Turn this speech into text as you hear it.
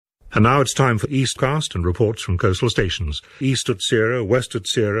And now it's time for Eastcast and reports from coastal stations. East Utsira, West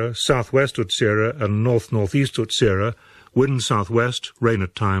Utsira, Southwest Utsira and North-Northeast Utsira, wind southwest, rain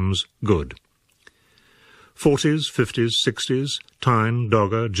at times, good. 40s, 50s, 60s, Tyne,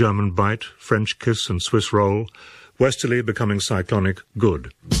 Dogger, German Bight, French Kiss and Swiss Roll, westerly becoming cyclonic,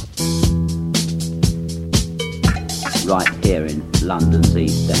 good. Right here in London's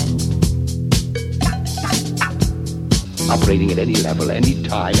East End. Operating at any level, any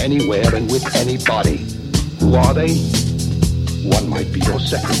time, anywhere, and with anybody. Who are they? One might be your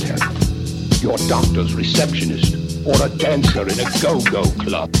secretary, your doctor's receptionist, or a dancer in a go-go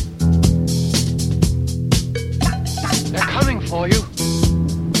club. They're coming for you.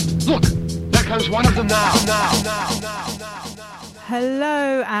 Look, there comes one of them now.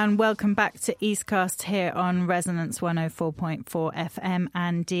 Hello and welcome back to Eastcast here on Resonance 104.4 FM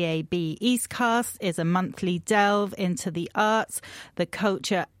and DAB. Eastcast is a monthly delve into the arts, the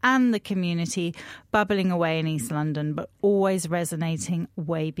culture and the community, bubbling away in East London, but always resonating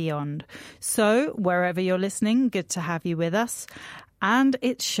way beyond. So wherever you're listening, good to have you with us. And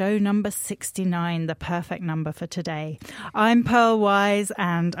it's show number 69, the perfect number for today. I'm Pearl Wise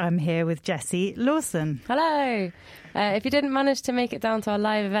and I'm here with Jessie Lawson. Hello. If you didn't manage to make it down to our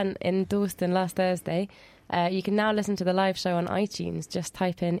live event in Dalston last Thursday, you can now listen to the live show on iTunes. Just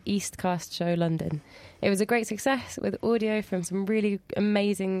type in Eastcast Show London. It was a great success with audio from some really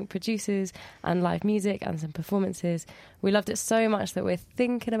amazing producers and live music and some performances. We loved it so much that we're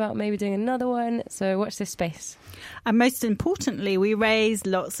thinking about maybe doing another one, so watch this space. And most importantly, we raised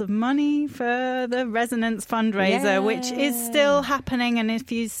lots of money for the Resonance fundraiser, which is still happening. And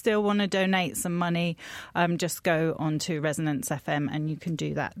if you still want to donate some money, just go on to Resonance FM and you can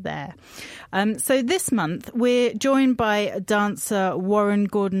do that there. So this month, we're joined by dancer Warren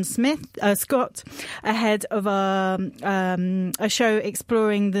Scott, ahead of a show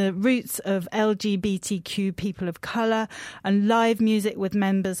exploring the roots of LGBTQ people of colour and live music with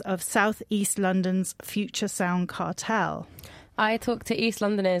members of South East London's Future Sound Cartel. I talked to East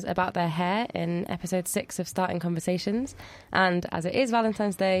Londoners about their hair in episode 6 of Starting Conversations, and as it is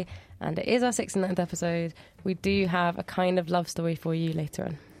Valentine's Day and it is our 69th episode, we do have a kind of love story for you later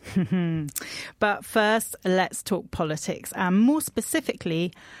on. But first, let's talk politics, and more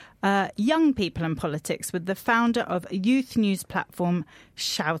specifically, young people in politics with the founder of a youth news platform,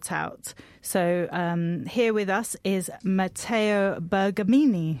 Shout Out. So here with us is Matteo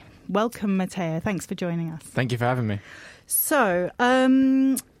Bergamini. Welcome, Matteo. Thanks for joining us. Thank you for having me. So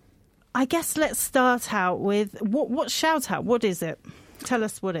I guess let's start out with what's Shout Out? What is it? Tell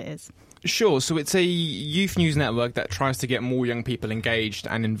us what it is. Sure. So it's a youth news network that tries to get more young people engaged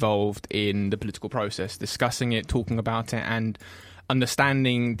and involved in the political process, discussing it, talking about it, and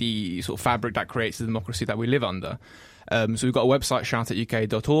understanding the sort of fabric that creates the democracy that we live under. So we've got a website,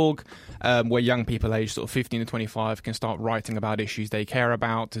 shoutoutuk.org, where young people aged sort of 15 to 25 can start writing about issues they care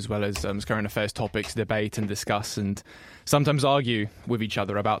about, as well as current affairs topics, debate and discuss, and sometimes argue with each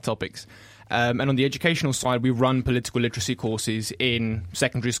other about topics. And on the educational side, we run political literacy courses in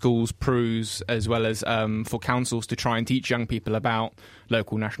secondary schools, PRUs, as well as for councils to try and teach young people about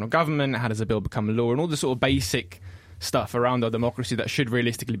local national government, how does a bill become a law, and all the sort of basic stuff around our democracy that should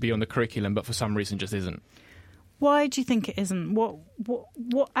realistically be on the curriculum, but for some reason just isn't. Why do you think it isn't?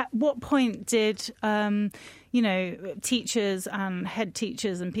 At what point did teachers and head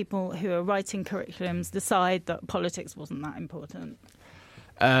teachers and people who are writing curriculums decide that politics wasn't that important?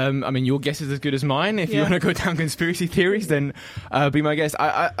 I mean, your guess is as good as mine. If you want to go down conspiracy theories, then be my guest.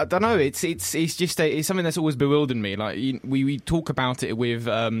 I don't know. It's just it's something that's always bewildered me. Like we talk about it with.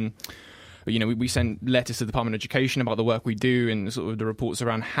 We send letters to the Department of Education about the work we do and sort of the reports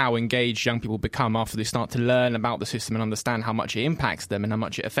around how engaged young people become after they start to learn about the system and understand how much it impacts them and how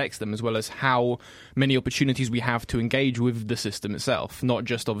much it affects them, as well as how many opportunities we have to engage with the system itself. Not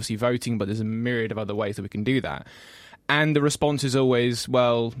just obviously voting, but there's a myriad of other ways that we can do that. And the response is always,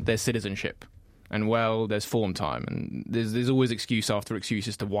 well, there's citizenship. And, well, there's form time. And there's always excuse after excuse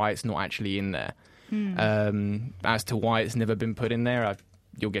as to why it's not actually in there. As to why it's never been put in there,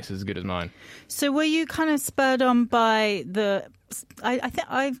 your guess is as good as mine. So were you kind of spurred on by I think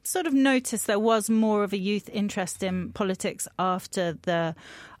I've sort of noticed there was more of a youth interest in politics after the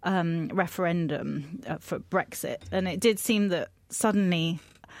referendum for Brexit. And it did seem that suddenly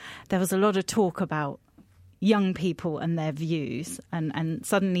there was a lot of talk about young people and their views, and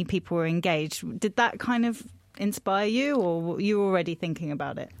suddenly people were engaged. Did that kind of inspire you, or were you already thinking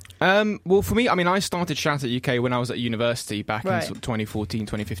about it? Well, for me, I mean, I started Shout Out UK when I was at university back in sort of 2014,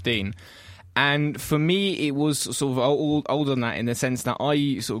 2015. And for me, it was sort of older than that in the sense that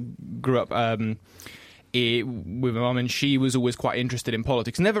I sort of grew up with my mum, and she was always quite interested in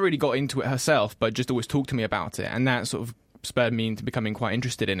politics. Never really got into it herself, but just always talked to me about it, and that sort of spurred me into becoming quite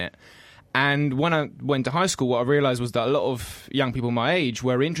interested in it. And when I went to high school, what I realised was that a lot of young people my age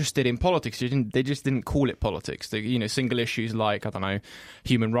were interested in politics. They just didn't call it politics. Single issues like, I don't know,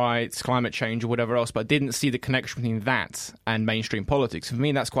 human rights, climate change or whatever else, but didn't see the connection between that and mainstream politics. For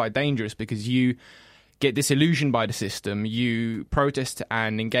me, that's quite dangerous because you get disillusioned by the system, you protest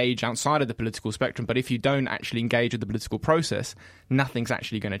and engage outside of the political spectrum, but if you don't actually engage with the political process, nothing's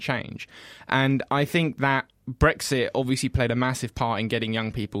actually going to change. And I think that Brexit obviously played a massive part in getting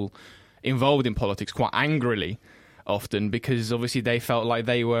young people involved in politics quite angrily often, because obviously they felt like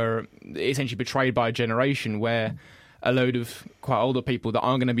they were essentially betrayed by a generation where a load of quite older people that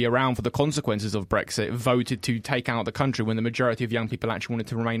aren't going to be around for the consequences of Brexit voted to take out the country when the majority of young people actually wanted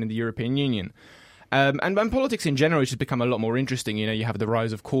to remain in the European Union. And politics in general has just become a lot more interesting. You have the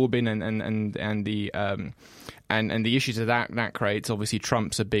rise of Corbyn and the issues that creates. Obviously,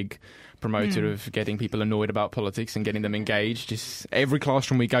 Trump's a big promoter of getting people annoyed about politics and getting them engaged. Just every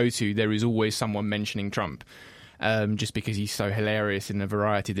classroom we go to, there is always someone mentioning Trump, just because he's so hilarious in a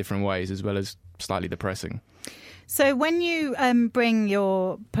variety of different ways, as well as slightly depressing. So when you bring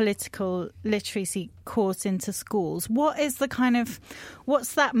your political literacy course into schools, what's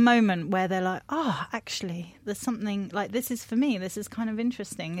that moment where they're like, oh, actually, there's something like this is for me. This is kind of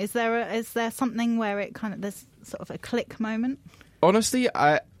interesting. Is there something where there's sort of a click moment? Honestly,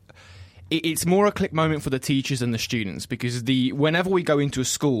 it's more a click moment for the teachers and the students, because whenever we go into a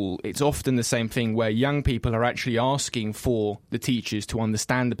school, it's often the same thing where young people are actually asking for the teachers to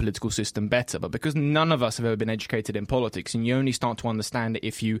understand the political system better. But because none of us have ever been educated in politics, and you only start to understand it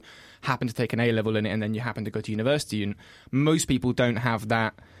if you happen to take an A-level in it and then you happen to go to university, and most people don't have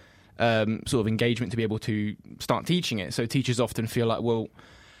that sort of engagement to be able to start teaching it. So teachers often feel like, well,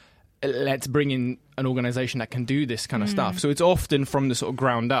 let's bring in an organisation that can do this kind of stuff. So it's often from the sort of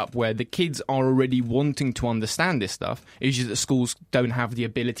ground up where the kids are already wanting to understand this stuff. It's just that schools don't have the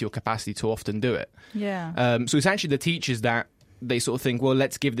ability or capacity to often do it. Yeah. So it's actually the teachers that they sort of think, well,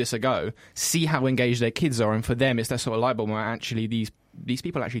 let's give this a go, see how engaged their kids are. And for them, it's that sort of light bulb where actually these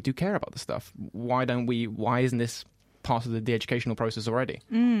people actually do care about the stuff. Why isn't this part of the educational process already?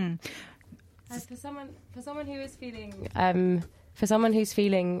 For someone who is feeling... For someone who's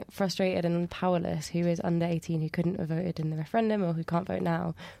feeling frustrated and powerless, who is under 18, who couldn't have voted in the referendum or who can't vote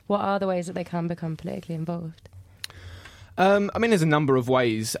now, what are the ways that they can become politically involved? There's a number of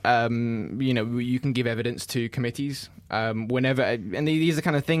ways. You can give evidence to committees whenever, and these are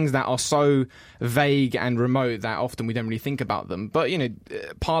kind of things that are so vague and remote that often we don't really think about them. But,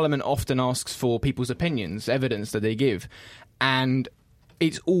 Parliament often asks for people's opinions, evidence that they give, and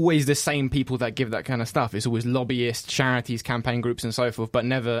it's always the same people that give that kind of stuff. It's always lobbyists, charities, campaign groups and so forth, but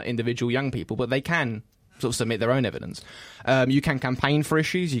never individual young people. But they can sort of submit their own evidence. You can campaign for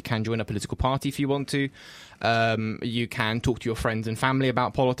issues. You can join a political party if you want to. You can talk to your friends and family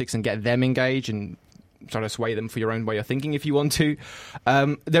about politics and get them engaged and try to sway them for your own way of thinking if you want to.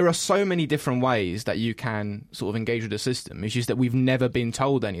 There are so many different ways that you can sort of engage with the system. It's just that we've never been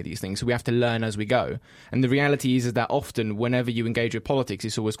told any of these things, so we have to learn as we go. And the reality is that often whenever you engage with politics,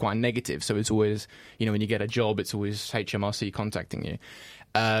 it's always quite negative. So it's always, when you get a job, it's always HMRC contacting you.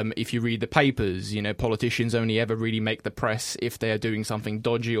 If you read the papers, politicians only ever really make the press if they are doing something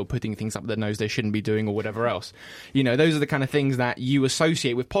dodgy or putting things up their nose they shouldn't be doing or whatever else. Those are the kind of things that you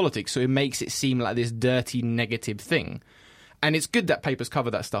associate with politics, so it makes it seem like this dirty, negative thing. And it's good that papers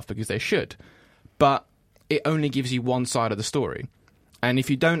cover that stuff because they should, but it only gives you one side of the story. And if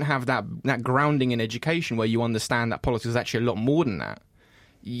you don't have that grounding in education where you understand that politics is actually a lot more than that,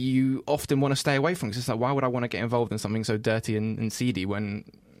 you often want to stay away from it. It's like, why would I want to get involved in something so dirty and seedy when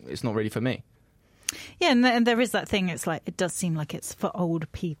it's not really for me? Yeah, and there is that thing. It's like, it does seem like it's for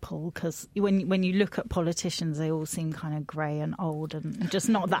old people, because when you look at politicians, they all seem kind of grey and old and just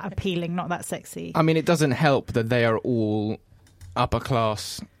not that appealing, not that sexy. I mean, it doesn't help that they are all upper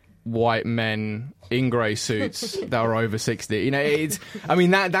class white men in grey suits that are over 60.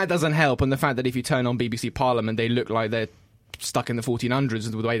 That doesn't help. And the fact that if you turn on BBC Parliament, they look like they're stuck in the 1400s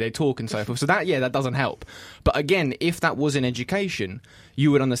with the way they talk and so forth. So that doesn't help. But again, if that was in education,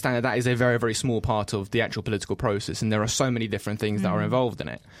 you would understand that is a very, very small part of the actual political process, and there are so many different things that are involved in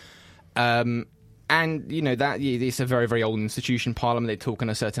it. And, that it's a very, very old institution, Parliament. They talk in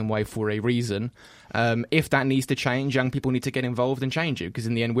a certain way for a reason. If that needs to change, young people need to get involved and change it, because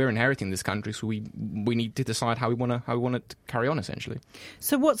in the end, we're inheriting this country, so we need to decide how we want to carry on, essentially.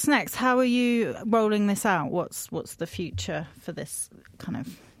 So what's next? How are you rolling this out? What's the future for this kind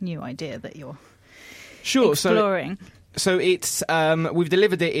of new idea that you're exploring? So it's we've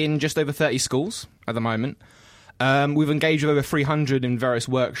delivered it in just over 30 schools at the moment. We've engaged with over 300 in various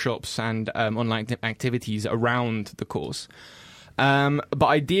workshops and online activities around the course. But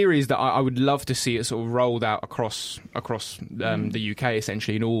idea is that I would love to see it sort of rolled out across the UK,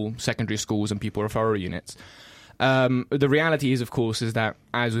 essentially, in all secondary schools and pupil referral units. The reality is, of course, is that,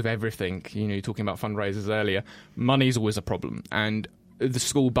 as with everything, you're talking about fundraisers earlier, money is always a problem. And the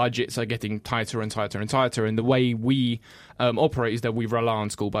school budgets are getting tighter and tighter and tighter. And the way we operate is that we rely on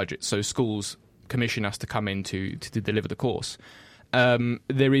school budgets. So schools commission us to come in to deliver the course.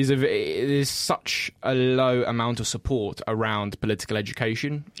 There's such a low amount of support around political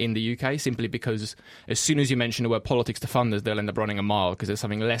education in the UK, simply because as soon as you mention the word politics to funders, they'll end up running a mile because there's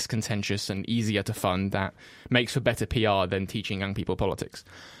something less contentious and easier to fund that makes for better PR than teaching young people politics.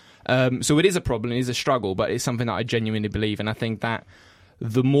 So it is a problem, it is a struggle, but it's something that I genuinely believe, and I think that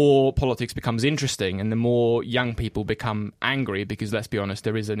the more politics becomes interesting and the more young people become angry, because let's be honest,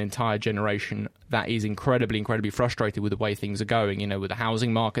 there is an entire generation that is incredibly frustrated with the way things are going, with the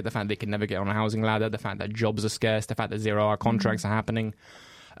housing market, the fact they can never get on a housing ladder, the fact that jobs are scarce, the fact that zero-hour contracts are happening.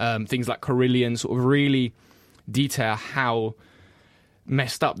 Things like Carillion sort of really detail how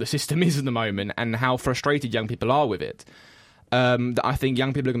messed up the system is at the moment and how frustrated young people are with it. That I think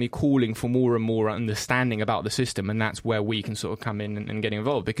young people are going to be calling for more and more understanding about the system, and that's where we can sort of come in and get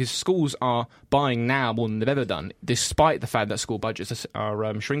involved, because schools are buying now more than they've ever done, despite the fact that school budgets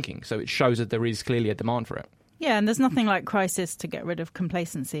are shrinking. So it shows that there is clearly a demand for it. Yeah, and there's nothing like crisis to get rid of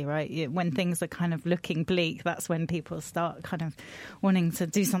complacency, right? When things are kind of looking bleak, that's when people start kind of wanting to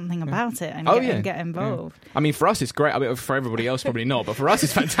do something about it and get involved. Yeah. I mean, for us, it's great. I mean, for everybody else, probably not, but for us,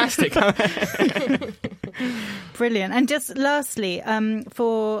 it's fantastic. Brilliant. And just lastly,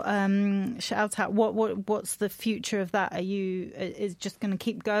 for Shout Out, what's the future of that? Is just going to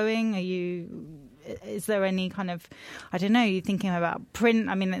keep going? Is there any kind of, I don't know, you're thinking about print?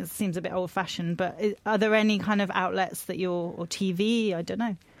 I mean, it seems a bit old-fashioned, but are there any kind of outlets that or TV? I don't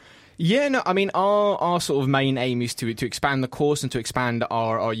know. Yeah, no, I mean, our sort of main aim is to expand the course and to expand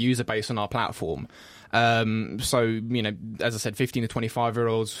our user base on our platform. So, as I said, 15 to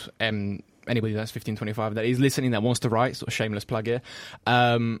 25-year-olds, anybody that's 15, 25 that is listening that wants to write, sort of shameless plug here,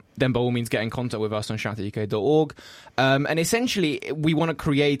 then by all means get in contact with us on shoutout.uk.org. And essentially, we want to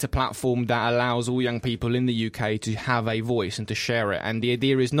create a platform that allows all young people in the UK to have a voice and to share it. And the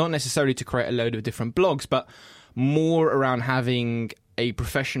idea is not necessarily to create a load of different blogs, but more around having a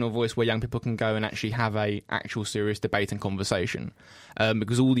professional voice where young people can go and actually have a actual serious debate and conversation.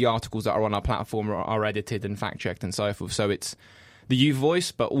 Because all the articles that are on our platform are edited and fact-checked and so forth. So it's the youth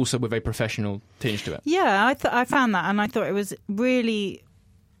voice, but also with a professional tinge to it. Yeah, I found that, and I thought it was really,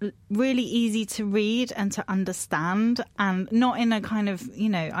 really easy to read and to understand, and not in a kind of,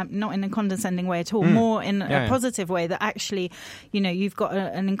 not in a condescending way at all, more in a positive way, that actually, you've got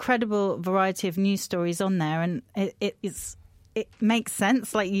an incredible variety of news stories on there, and it makes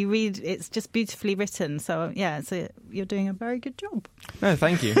sense. Like, you read, it's just beautifully written. So you're doing a very good job. No,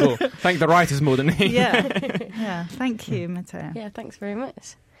 thank you. Well, thank the writers more than me. Yeah. Thank you, Matteo. Yeah, thanks very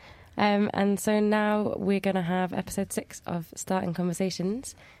much. And so now we're going to have episode 6 of Starting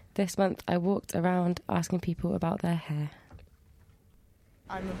Conversations. This month I walked around asking people about their hair.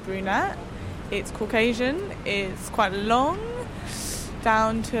 I'm a brunette. It's Caucasian. It's quite long,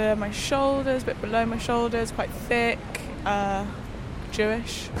 down to my shoulders, a bit below my shoulders, quite thick.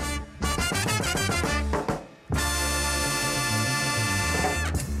 Jewish.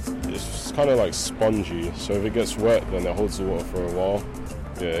 It's kind of like spongy, so if it gets wet, then it holds the water for a while.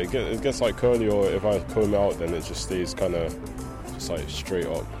 Yeah, it gets like curly, or if I comb it out, then it just stays kind of just like straight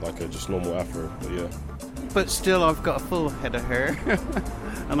up, like a just normal afro. But yeah. But still, I've got a full head of hair,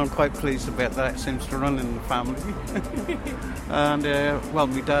 and I'm quite pleased about that. It seems to run in the family. And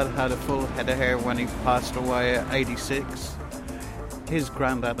my dad had a full head of hair when he passed away at 86. His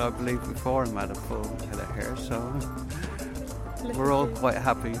granddad, I believe, before him had a full head of hair, so we're all quite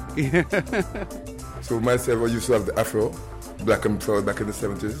happy. So myself, I used to have the afro, black and proud back in the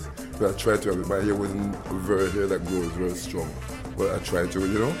 70s. But I tried to have it. My hair wasn't very hair that grows very strong. But I tried to,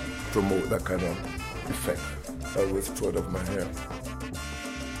 promote that kind of effect. I was proud of my hair.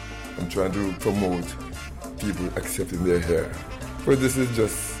 I'm trying to promote people accepting their hair. But this is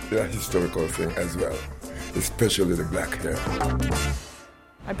just a historical thing as well, especially the black hair.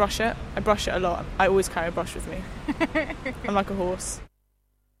 I brush it a lot. I always carry a brush with me. I'm like a horse.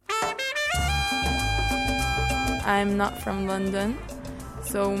 I'm not from London,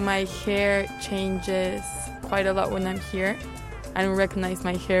 so my hair changes quite a lot when I'm here. I don't recognize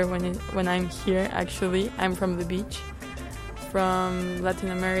my hair when I'm here, actually. I'm from the beach, from Latin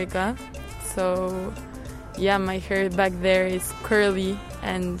America. So, yeah, my hair back there is curly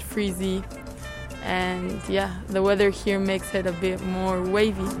and frizzy. And yeah, the weather here makes it a bit more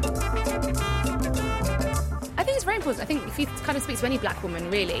wavy. I think it's very important. I think if you kind of speak to any black woman,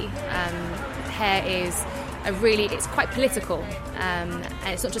 really, hair is it's quite political, and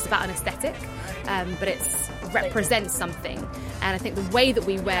it's not just about an aesthetic, but it represents something. And I think the way that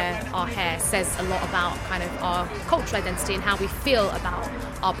we wear our hair says a lot about kind of our cultural identity and how we feel about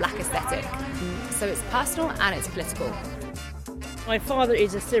our black aesthetic. So it's personal and it's political. My father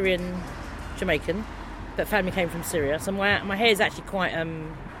is a Syrian Jamaican, but family came from Syria, so my hair is actually quite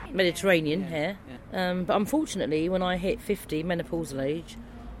Mediterranean hair. But unfortunately, when I hit 50, menopausal age,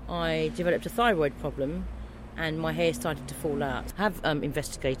 I developed a thyroid problem and my hair started to fall out. I have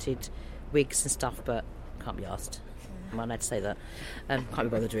investigated wigs and stuff, but can't be asked. I'm not allowed to say that. Can't be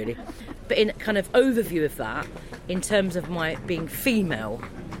bothered, really. But in kind of overview of that, in terms of my being female,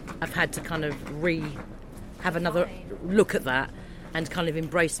 I've had to kind of have another look at that and kind of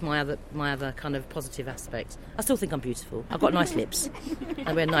embrace my other kind of positive aspects. I still think I'm beautiful. I've got nice lips.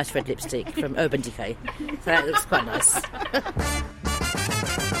 I wear nice red lipstick from Urban Decay. So that looks quite nice.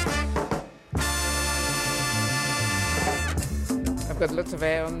 I've got lots of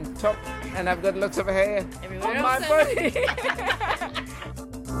hair on top and I've got lots of hair everywhere on my body.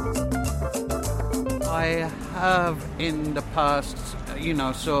 I have in the past,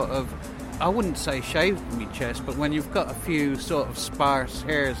 sort of, I wouldn't say shaved my chest, but when you've got a few sort of sparse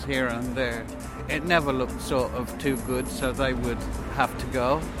hairs here and there, it never looked sort of too good, so they would have to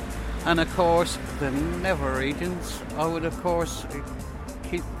go. And of course, the nether regions, I would of course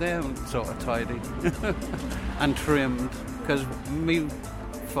keep them sort of tidy and trimmed, because me,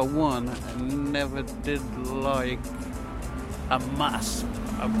 for one, never did like a mass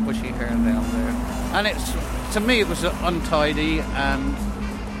of bushy hair down there. And to me it was untidy and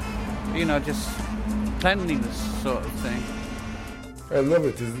just cleanliness sort of thing. I love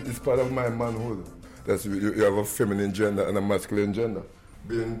it. It's part of my manhood. That's you have a feminine gender and a masculine gender.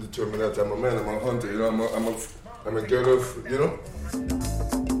 Being determined that I'm a man, I'm a hunter. I'm a girl of.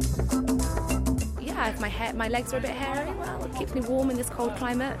 Yeah, if my legs are a bit hairy, well, it keeps me warm in this cold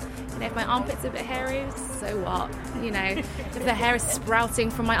climate. And if my armpits are a bit hairy, so what? If the hair is sprouting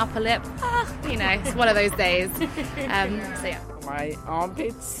from my upper lip, it's one of those days. So yeah. My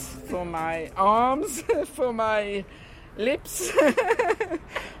armpits. For my arms, for my lips.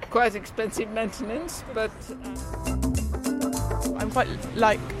 Quite expensive maintenance, but I'm quite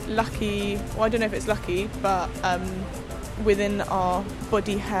lucky. Well, I don't know if it's lucky, but within our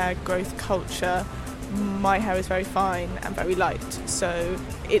body hair growth culture, my hair is very fine and very light, so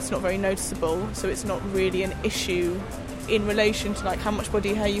it's not very noticeable. So it's not really an issue in relation to how much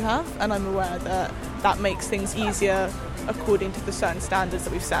body hair you have, and I'm aware that makes things easier according to the certain standards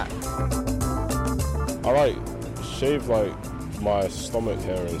that we've set. I shave my stomach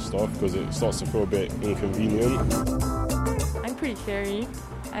hair and stuff because it starts to feel a bit inconvenient. I'm pretty hairy.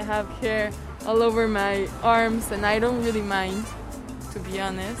 I have hair all over my arms and I don't really mind, to be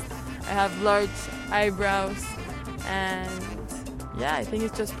honest. I have large eyebrows and yeah, I think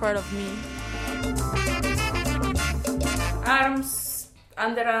it's just part of me. Arms,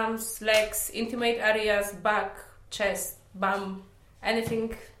 underarms, legs, intimate areas, back, chest, bum,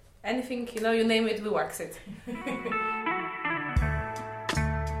 anything, you name it, we wax it.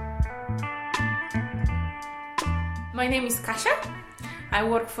 My name is Kasia. I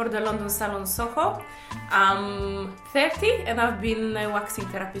work for the London Salon Soho. I'm 30 and I've been a waxing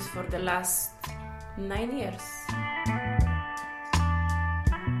therapist for the last 9 years.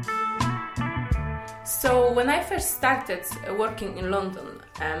 So when I first started working in London,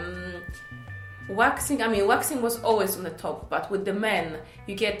 waxing was always on the top, but with the men,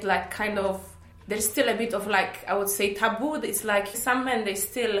 you get there's still a bit of I would say taboo. It's some men, they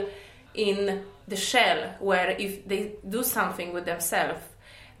still in the shell where if they do something with themselves,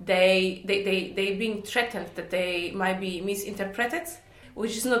 they being threatened that they might be misinterpreted,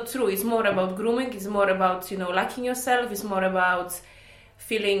 which is not true. It's more about grooming, it's more about, liking yourself, it's more about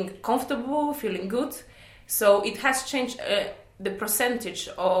feeling comfortable, feeling good. So it has changed the percentage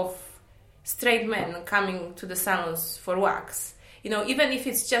of straight men coming to the salons for wax. Even if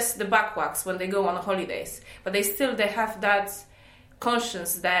it's just the back wax when they go on holidays, but they have that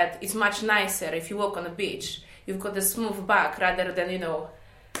conscience that it's much nicer if you walk on the beach. You've got the smooth back rather than,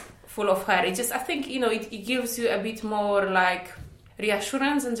 full of hair. I think, it gives you a bit more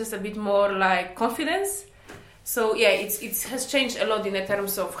reassurance and just a bit more confidence. So yeah, it has changed a lot in the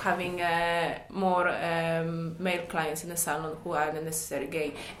terms of having more male clients in the salon who are not necessarily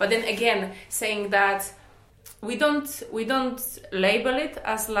gay. But then again, saying that we don't label it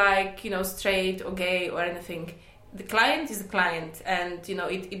as straight or gay or anything. the client is a client, and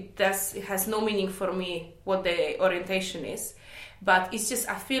it has no meaning for me what the orientation is. But it's just,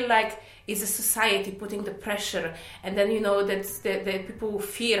 I feel like it's a society putting the pressure, and then that the people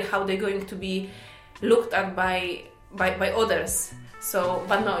fear how they're going to be looked at by others. So,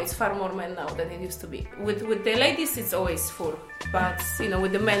 but no, it's far more men now than it used to be. With the ladies, it's always full, but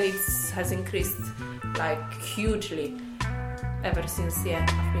with the men, it has increased like hugely ever since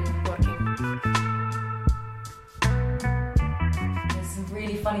I've been working. There's some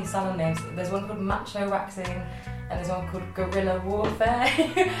really funny salon names. There's one called Macho Waxing, and there's one called Guerrilla Warfare.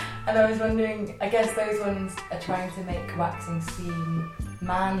 And I was wondering, I guess those ones are trying to make waxing seem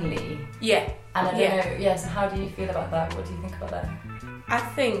manly. Yeah. And I don't know, so how do you feel about that? What do you think about that? I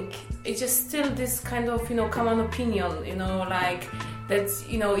think it's just still this kind of, common opinion, like that,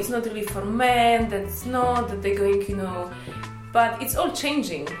 it's not really for men, that's not, that they're going, but it's all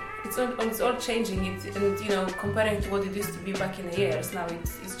changing. It's all changing, and comparing to what it used to be back in the years, now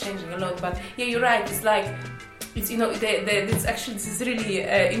it's changing a lot. But yeah, you're right. It's like it's this is really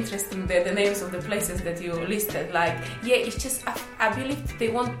interesting. The names of the places that you listed. Like it's just I believe they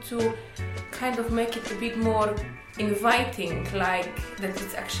want to kind of make it a bit more inviting, like that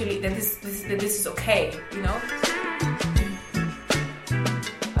it's actually that this is okay.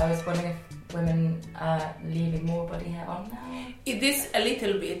 I was wondering if women are leaving more body hair on now. It is a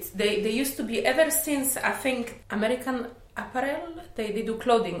little bit. They used to be, ever since I think American Apparel, they do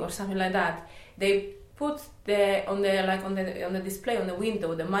clothing or something like that. They put on the display on the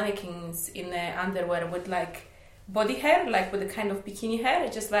window the mannequins in the underwear with like body hair, like with a kind of bikini hair,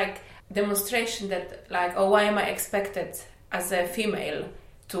 just like demonstration that like, oh, why am I expected as a female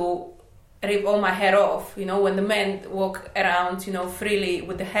to rip all my hair off, when the men walk around, freely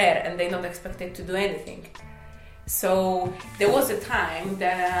with the hair and they're not expected to do anything. So there was a time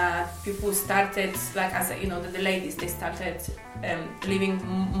that people started, like as the ladies, they started leaving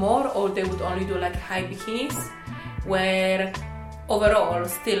more, or they would only do like high bikinis, where overall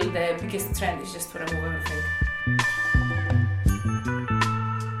still the biggest trend is just to remove everything.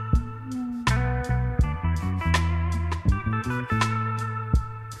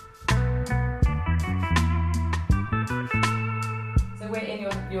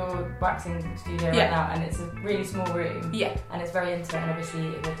 Your waxing studio right now, and it's a really small room, and it's very intimate, and obviously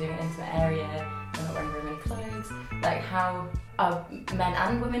if you're doing an intimate area, you're not wearing women's clothes. Like, how are men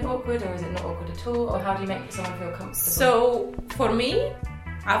and women awkward, or is it not awkward at all, or how do you make someone feel comfortable? So for me,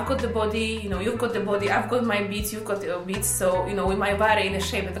 I've got the body, you've got the body, I've got my beats, you've got your beats, so we might vary in the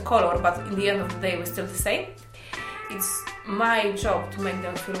shape and the color, but in the end of the day we're still the same. It's my job to make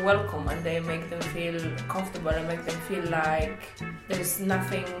them feel welcome, and they make them feel comfortable and make them feel like there's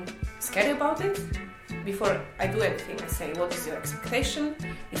nothing scary about it. Before I do anything, I say, what is your expectation?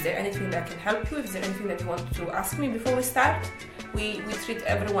 Is there anything that I can help you? Is there anything that you want to ask me before we start? We treat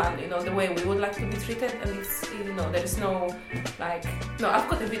everyone, the way we would like to be treated, and it's, there is no, like, no, I've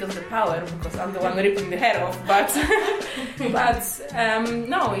got a bit of the power because I'm the one ripping the hair off, but,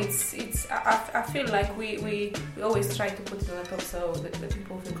 no, it's, I feel like we always try to put it on the top so that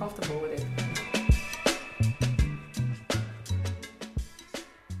people feel comfortable with it.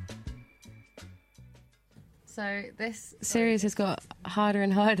 So this series has got harder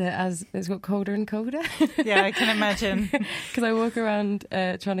and harder as it's got colder and colder. Yeah, I can imagine. Because I walk around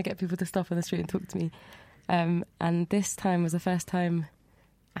trying to get people to stop on the street and talk to me. And this time was the first time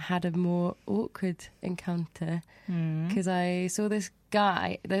I had a more awkward encounter. Because I saw this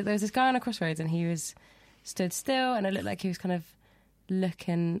guy. There was this guy on a crossroads, and he was stood still, and it looked like he was kind of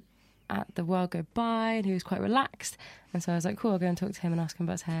looking at the world go by, and he was quite relaxed. And so I was like, cool, I'll go and talk to him and ask him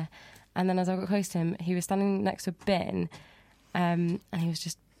about his hair. And then as I got close to him, he was standing next to a bin, and he was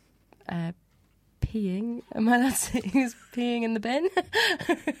just peeing. Am I allowed to say he was peeing in the bin?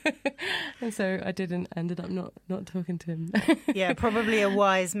 And so I ended up not talking to him. Yeah, probably a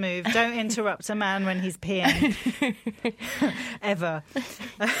wise move. Don't interrupt a man when he's peeing. Ever.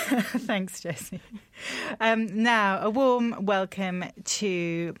 Thanks, Jessie. Now, a warm welcome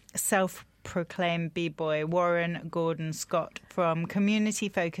to self-proclaimed b-boy Warren Gordon Scott from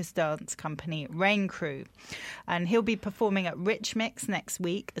community-focused dance company Rain Crew, and he'll be performing at Rich Mix next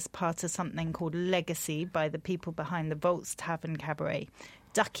week as part of something called Legacy by the people behind the Vaults Tavern Cabaret.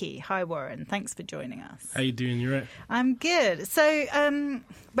 Ducky, hi Warren, thanks for joining us. How you doing? You right? I'm good. So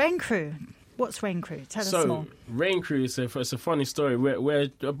Rain Crew, what's Rain Crew? Tell us more. Rain Crew is it's a funny story. We're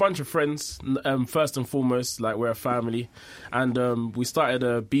a bunch of friends. First and foremost, like, we're a family, and we started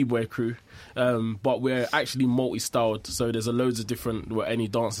a b-boy crew. but we're actually multi-styled. So there's loads of different, any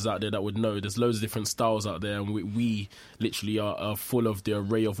dancers out there that would know, there's loads of different styles out there, and we literally are full of the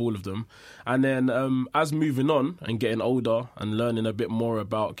array of all of them. And then as moving on and getting older and learning a bit more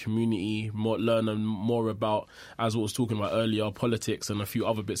about community, learning more about, as I was talking about earlier, politics and a few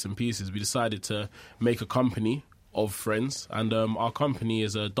other bits and pieces, we decided to make a company of friends, and our company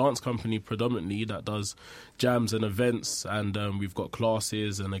is a dance company predominantly that does jams and events, and we've got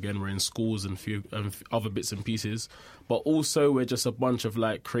classes, and again we're in schools and few other bits and pieces, but also we're just a bunch of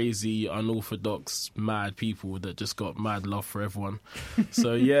like crazy, unorthodox, mad people that just got mad love for everyone.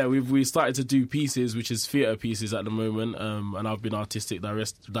 So yeah, we started to do pieces, which is theatre pieces at the moment, and I've been artistic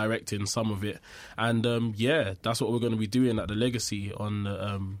directing some of it, and yeah, that's what we're going to be doing at the Legacy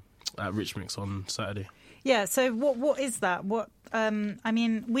on at Rich Mix on Saturday. Yeah, so what is that? I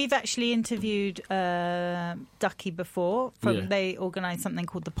mean, we've actually interviewed Ducky before. They organised something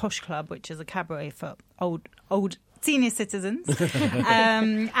called the Posh Club, which is a cabaret for old senior citizens.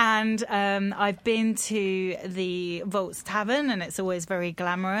 And I've been to the Volts Tavern, and it's always very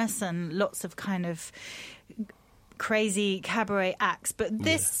glamorous and lots of kind of crazy cabaret acts. But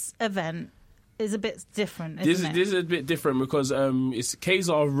this event is a bit different, isn't it? This is a bit different because it's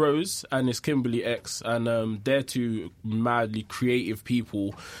Kazar Rose and it's Kimberly X, and they're two madly creative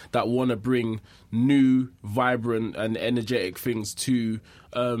people that want to bring new, vibrant and energetic things to...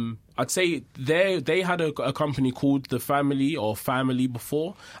 I'd say they had a company called The Family or Family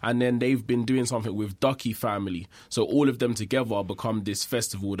before, and then they've been doing something with Ducky Family. So all of them together become this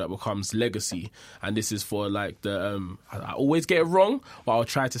festival that becomes Legacy. And this is for like the, I always get it wrong, but I'll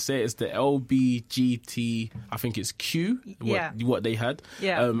try to say it's the LBGT, I think it's Q, what they had.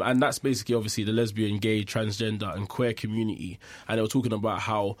 Yeah. And that's basically obviously the lesbian, gay, transgender and queer community. And they were talking about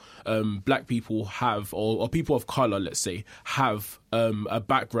how black people have, or people of colour, let's say, have a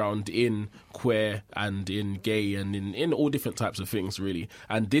background in queer and in gay and in all different types of things, really.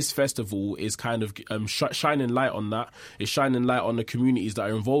 And this festival is kind of shining light on that. It's shining light on the communities that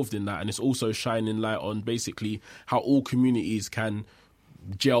are involved in that, and it's also shining light on basically how all communities can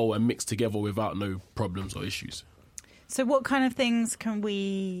gel and mix together without no problems or issues. So what kind of things can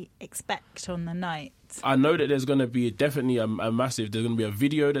we expect on the night? I know that there's going to be definitely a massive... There's going to be a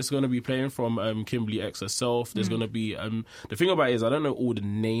video that's going to be playing from Kimberly X herself. There's going to be... the thing about it is I don't know all the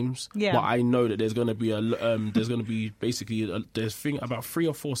names, but I know that there's going to be there's going to be basically... there's about 3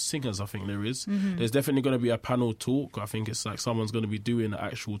 or 4 singers, I think there is. Mm-hmm. There's definitely going to be a panel talk. I think it's like someone's going to be doing the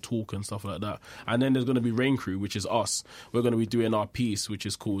actual talk and stuff like that. And then there's going to be Rain Crew, which is us. We're going to be doing our piece, which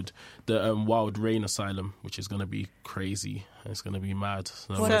is called the Wild Rain Asylum, which is going to be crazy. It's going to be mad.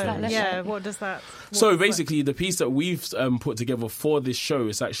 What does that... So basically, the piece that we've put together for this show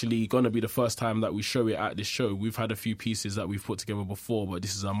is actually going to be the first time that we show it at this show. We've had a few pieces that we've put together before, but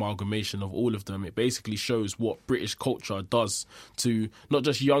this is an amalgamation of all of them. It basically shows what British culture does to not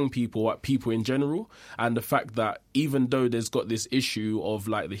just young people, but people in general. And the fact that even though there's got this issue of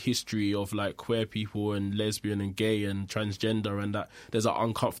like the history of like queer people and lesbian and gay and transgender, and that there's an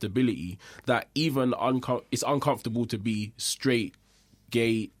uncomfortability, that even it's uncomfortable to be straight,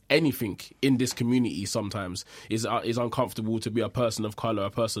 gay, anything in this community sometimes is uncomfortable to be a person of colour, a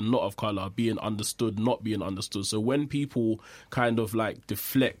person not of colour, being understood, not being understood. So when people kind of like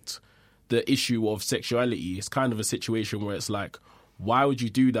deflect the issue of sexuality, it's kind of a situation where it's like, why would you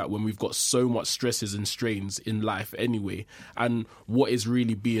do that when we've got so much stresses and strains in life anyway? And what is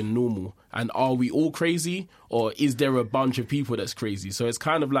really being normal? And are we all crazy, or is there a bunch of people that's crazy? So it's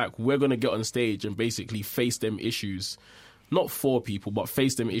kind of like we're going to get on stage and basically face them issues. Not for people, but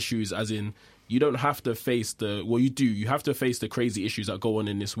face them issues as in, you don't have to face you have to face the crazy issues that go on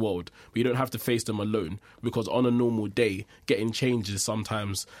in this world, but you don't have to face them alone, because on a normal day, getting change is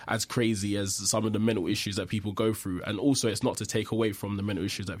sometimes as crazy as some of the mental issues that people go through. And also, it's not to take away from the mental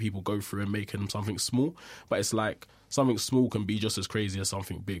issues that people go through and make them something small, but it's like something small can be just as crazy as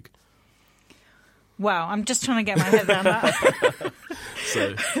something big. Wow, I'm just trying to get my head around that.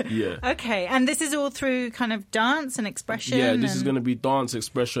 So, yeah. Okay, and this is all through kind of dance and expression? Yeah, this is going to be dance,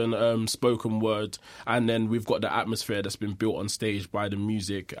 expression, spoken word, and then we've got the atmosphere that's been built on stage by the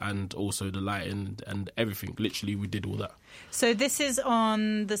music and also the lighting and everything. Literally, we did all that. So this is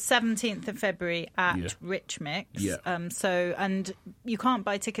on the 17th of February at Rich Mix. Yeah. And you can't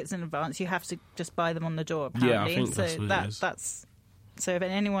buy tickets in advance. You have to just buy them on the door, apparently. Yeah, I think that's what it is. That's So if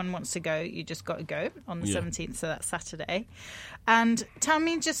anyone wants to go, you just got to go on the 17th, so that's Saturday. And tell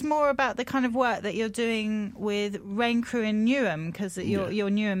me just more about the kind of work that you're doing with Rain Crew in Newham, because you're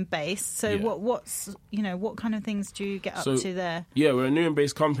Newham based. So what kind of things do you get up to there? Yeah, we're a Newham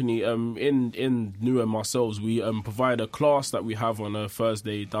based company. In Newham ourselves, we provide a class that we have on a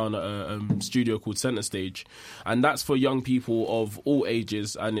Thursday down at a studio called Centre Stage, and that's for young people of all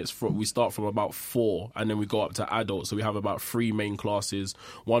ages. And we start from about 4, and then we go up to adults. So we have about 3 main classes,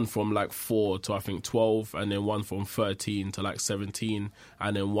 one from like 4 to I think 12, and then one from 13 to like 17,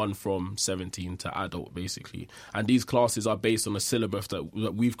 and then one from 17 to adult, basically. And these classes are based on a syllabus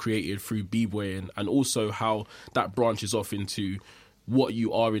that we've created through b-boying, and also how that branches off into what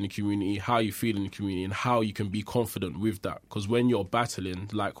you are in the community, how you feel in the community, and how you can be confident with that. Because when you're battling,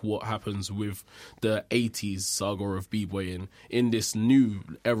 like what happens with the 80s saga of b-boying, in this new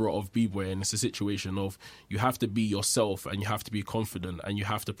era of b-boying, it's a situation of you have to be yourself, and you have to be confident, and you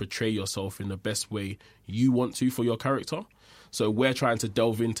have to portray yourself in the best way you want to for your character. So we're trying to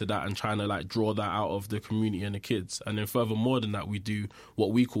delve into that and trying to like draw that out of the community and the kids. And then furthermore than that, we do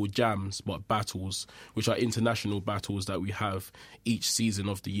what we call jams, but battles, which are international battles that we have each season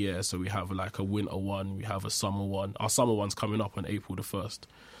of the year. So we have like a winter one, we have a summer one. Our summer one's coming up on April the 1st.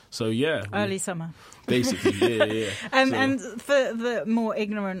 So yeah, early summer, basically. Yeah. And for the more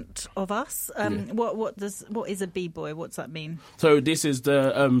ignorant of us, what is a b-boy? What's that mean? So this is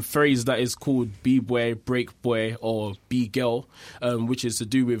the phrase that is called b-boy, break boy, or b-girl, which is to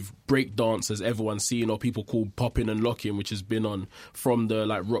do with break dance, as everyone's seen, or people call popping and locking, which has been on from the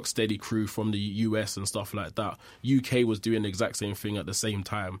like Rocksteady crew from the US and stuff like that. UK was doing the exact same thing at the same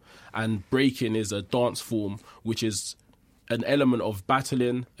time, and breaking is a dance form which is an element of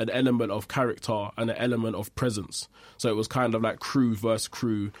battling, an element of character, and an element of presence. So it was kind of like crew versus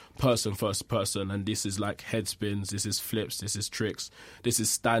crew, person versus person, and this is like head spins, this is flips, this is tricks, this is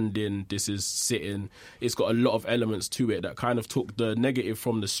standing, this is sitting. It's got a lot of elements to it that kind of took the negative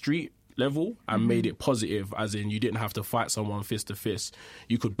from the street level and made it positive, as in you didn't have to fight someone fist to fist.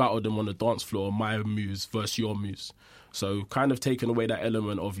 You could battle them on the dance floor, my moves versus your moves. So kind of taking away that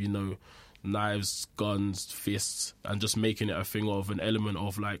element of, knives, guns, fists, and just making it a thing of an element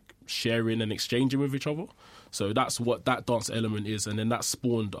of like sharing and exchanging with each other. So that's what that dance element is, and then that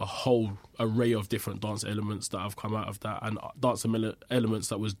spawned a whole array of different dance elements that have come out of that, and dance elements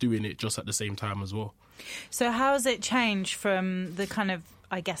that was doing it just at the same time as well. So how has it changed from the kind of,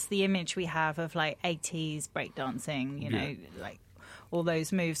 I guess, the image we have of like 80s breakdancing, like all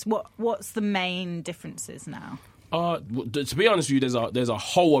those moves? What's the main differences now? To be honest with you, there's a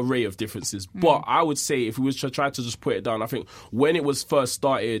whole array of differences. But I would say, if we was to try to just put it down, I think when it was first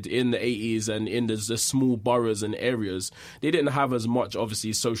started in the 80s and in the small boroughs and areas, they didn't have as much,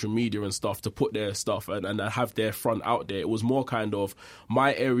 obviously, social media and stuff to put their stuff and have their front out there. It was more kind of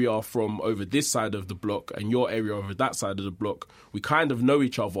my area from over this side of the block and your area over that side of the block. We kind of know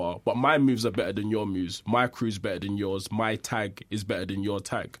each other, but my moves are better than your moves. My crew's better than yours. My tag is better than your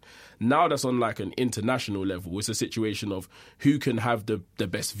tag. Now that's on like an international level. It's a situation of who can have the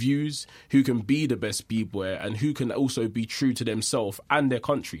best views, who can be the best b-boy, and who can also be true to themselves and their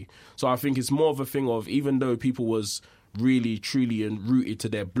country. So I think it's more of a thing of, even though people was really, truly and rooted to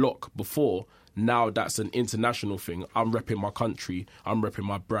their block before, now that's an international thing. I'm repping my country, I'm repping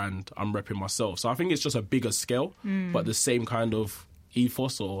my brand, I'm repping myself. So I think it's just a bigger scale, but the same kind of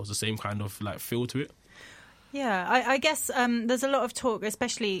ethos or the same kind of like feel to it. Yeah, I guess there's a lot of talk,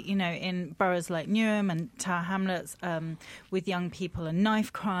 especially, in boroughs like Newham and Tower Hamlets, with young people and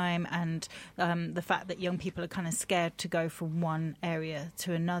knife crime, and the fact that young people are kind of scared to go from one area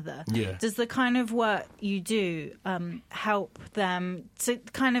to another. Yeah. Does the kind of work you do help them to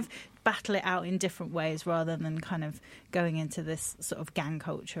kind of battle it out in different ways rather than kind of going into this sort of gang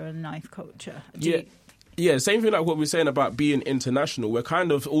culture and knife culture? Yeah, same thing like what we're saying about being international. We're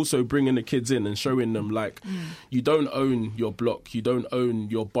kind of also bringing the kids in and showing them like you don't own your block, you don't own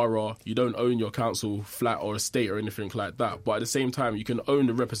your borough, you don't own your council flat or estate or anything like that. But at the same time, you can own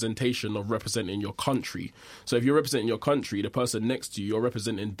the representation of representing your country. So if you're representing your country, the person next to you, you're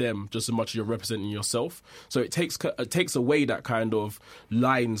representing them just as much as you're representing yourself. So it takes away that kind of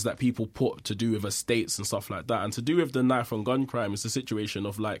lines that people put to do with estates and stuff like that. And to do with the knife and gun crime, it's a situation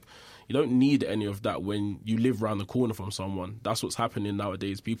of like, you don't need any of that when you live around the corner from someone. That's what's happening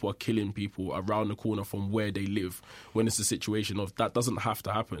nowadays. People are killing people around the corner from where they live, when it's a situation of that doesn't have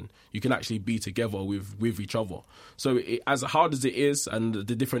to happen. You can actually be together with each other. So as hard as it is and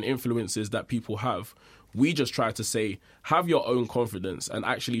the different influences that people have, we just try to say, have your own confidence and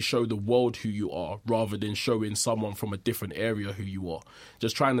actually show the world who you are rather than showing someone from a different area who you are.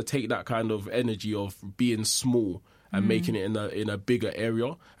 Just trying to take that kind of energy of being small and making it in a bigger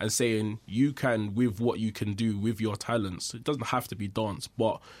area and saying you can, with what you can do with your talents, it doesn't have to be dance,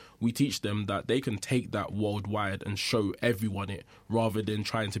 but we teach them that they can take that worldwide and show everyone it rather than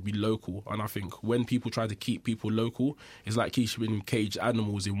trying to be local. And I think when people try to keep people local, it's like keeping caged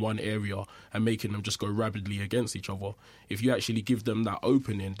animals in one area and making them just go rapidly against each other. If you actually give them that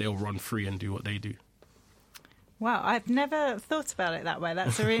opening, they'll run free and do what they do. Wow, I've never thought about it that way.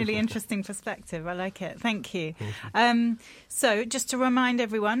 That's a really interesting perspective. I like it. Thank you. So just to remind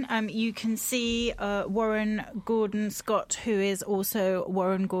everyone, you can see Warren Gordon Scott, who is also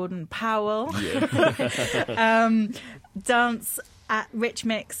Warren Gordon Powell, dance at Rich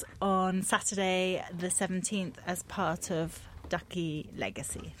Mix on Saturday the 17th as part of Ducky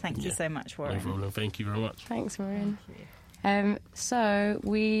Legacy. Thank you so much, Warren. No problem. Thank you very much. Thanks, Warren. So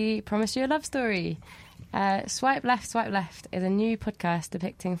we promised you a love story. Swipe Left is a new podcast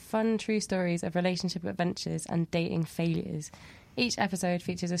depicting fun, true stories of relationship adventures and dating failures. Each episode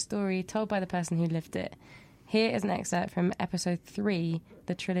features a story told by the person who lived it. Here is an excerpt from episode 3,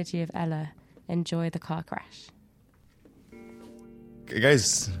 The Trilogy of Ella. Enjoy the car crash. It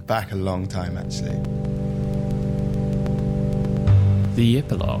goes back a long time, actually. The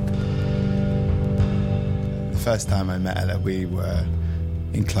epilogue. The first time I met Ella, we were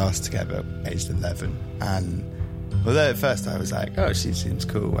in class together, aged 11, and although at first I was like, oh, she seems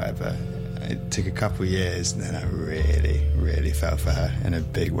cool, whatever, it took a couple of years and then I really, really fell for her in a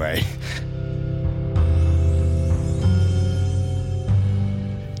big way.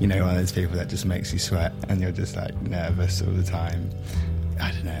 You know, one of those people that just makes you sweat and you're just like nervous all the time.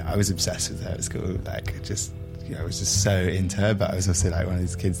 I don't know, I was obsessed with her at school, like just, you know, I was just so into her, but I was also like one of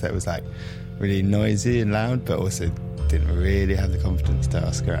these kids that was like really noisy and loud, but also didn't really have the confidence to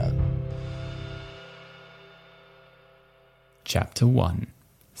ask her out. Chapter 1.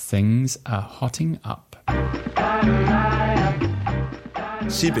 Things are hotting up.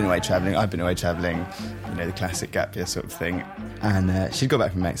 She'd been away travelling, I'd been away travelling, you know, the classic gap year sort of thing. And she'd got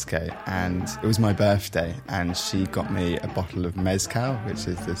back from Mexico, and it was my birthday, and she got me a bottle of mezcal, which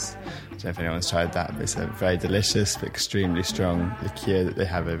is this, I don't know if anyone's tried that, but it's a very delicious but extremely strong liqueur that they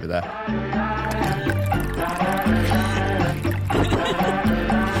have over there.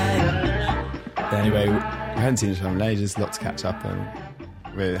 But anyway, we hadn't seen each other in ages, lots to catch up on.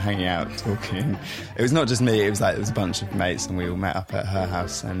 We were hanging out, talking. It was not just me, it was like there was a bunch of mates, and we all met up at her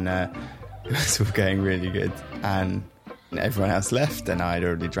house, and it was all going really good. And everyone else left, and I'd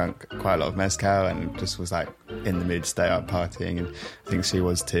already drunk quite a lot of mezcal and just was like in the mood to stay out partying, and I think she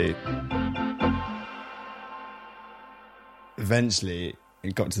was too. Eventually,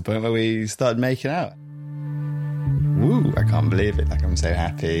 it got to the point where we started making out. Woo, I can't believe it. Like, I'm so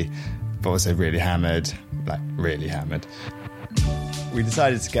happy, but also really hammered, like really hammered. We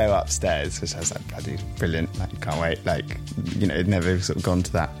decided to go upstairs, which I was like, bloody brilliant, like, can't wait. Like, you know, it'd never sort of gone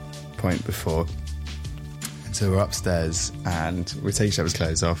to that point before. And so we're upstairs and we're taking each other's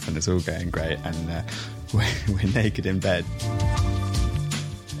clothes off and it's all going great, and we're naked in bed.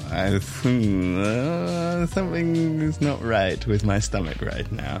 Something is not right with my stomach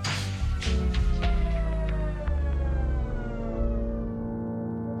right now.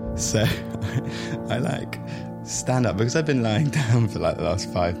 So I like stand up because I've been lying down for like the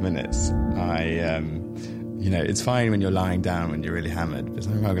last 5 minutes. You know, it's fine when you're lying down when you're really hammered, but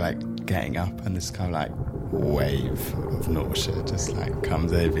something about like getting up and this kind of like wave of nausea just like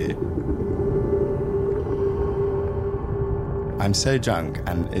comes over you. I'm so drunk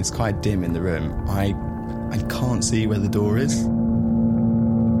and it's quite dim in the room. I can't see where the door is.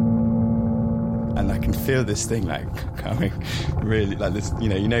 And I can feel this thing like coming really like this, you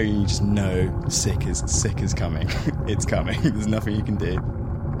just know sick is coming. It's coming. There's nothing you can do.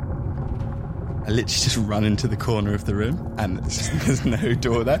 I literally just run into the corner of the room and there's no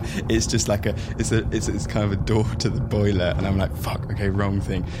door there. It's just like it's kind of a door to the boiler, and I'm like, fuck, okay, wrong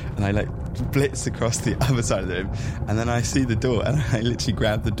thing. And I like blitz across the other side of the room, and then I see the door and I literally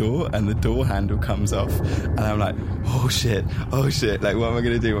grab the door and the door handle comes off, and I'm like, oh shit, like what am I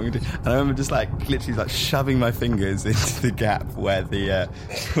gonna do? And I remember just like literally like shoving my fingers into the gap where the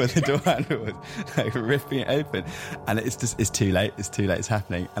door handle was, like ripping it open, and it's too late, it's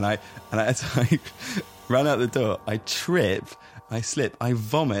happening, and I run out the door, I trip, I slip, I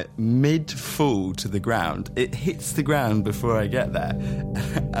vomit mid-fall to the ground. It hits the ground before I get there,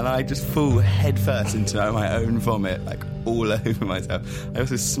 and I just fall head first into my own vomit, like all over myself. I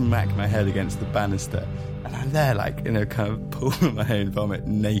also smack my head against the banister, and I'm there like in a kind of pool of my own vomit,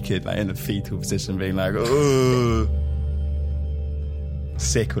 naked, like in a fetal position, being like, oh,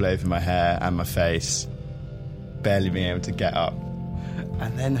 sick all over my hair and my face, barely being able to get up.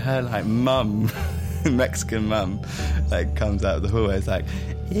 And then her like mum Mexican mum like comes out of the hallway. It's like,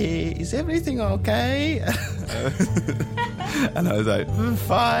 is everything okay? And I was like,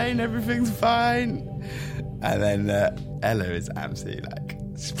 fine, everything's fine. And then Ella is absolutely like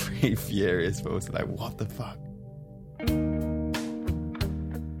pretty furious, but also like, what the fuck?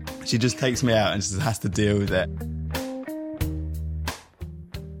 She just takes me out and just has to deal with it.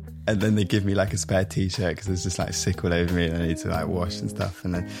 And then they give me like a spare t-shirt because it's just like sick all over me and I need to like wash and stuff.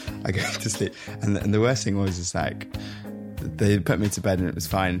 And then I go to sleep. And the worst thing was just like, they put me to bed and it was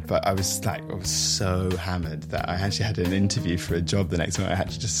fine, but I was so hammered that I actually had an interview for a job the next morning. I had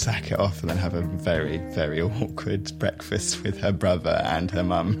to just sack it off and then have a very, very awkward breakfast with her brother and her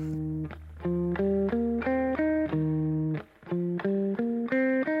mum.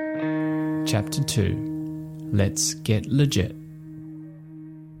 Chapter 2. Let's get legit.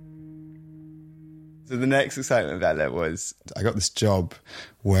 So the next excitement about that was I got this job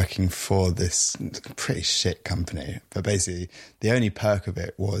working for this pretty shit company. But basically, the only perk of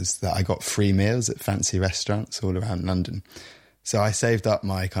it was that I got free meals at fancy restaurants all around London. So I saved up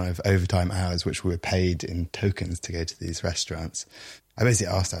my kind of overtime hours, which were paid in tokens to go to these restaurants. I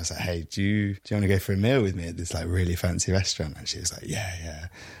basically asked her, I was like, hey, do you want to go for a meal with me at this like really fancy restaurant? And she was like, yeah.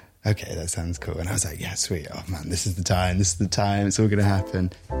 Okay, that sounds cool. And I was like, yeah, sweet. Oh man, this is the time. It's all going to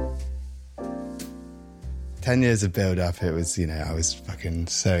happen. 10 years of build-up, it was, I was fucking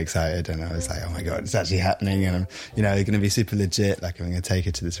so excited and I was like, oh my God, it's actually happening and I'm, going to be super legit, like I'm going to take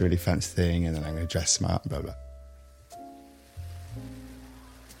her to this really fancy thing and then I'm going to dress smart, blah, blah.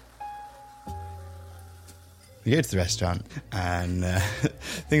 We go to the restaurant and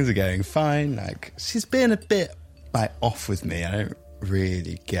things are going fine, like she's been a bit like off with me, I don't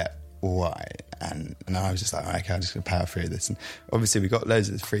really get why, and I was just like, okay, I'm just going to power through this. And obviously we got loads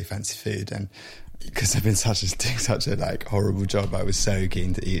of free fancy food and because I've been doing such a like horrible job, I was so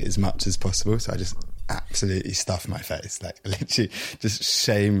keen to eat as much as possible. So I just absolutely stuffed my face, like literally just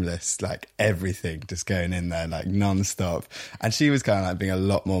shameless, like everything just going in there like non-stop. And she was kind of like being a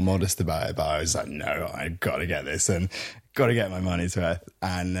lot more modest about it, but I was like, no, I got to get this and got to get my money's worth.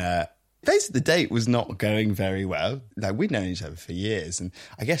 And basically the date was not going very well. Like we'd known each other for years and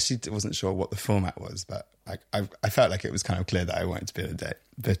I guess she wasn't sure what the format was, but like I felt like it was kind of clear that I wanted to be on a date.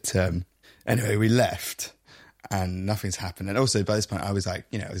 But anyway, we left and nothing's happened. And also by this point I was like,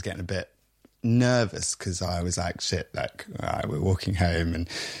 I was getting a bit nervous because I was like, shit, like we're walking home and,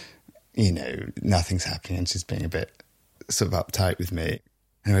 nothing's happening and she's being a bit sort of uptight with me.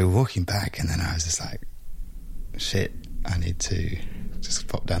 And we were walking back and then I was just like, shit, I need to just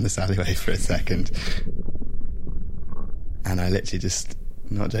pop down this alleyway for a second. And I literally just,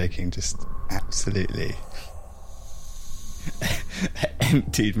 not joking, just absolutely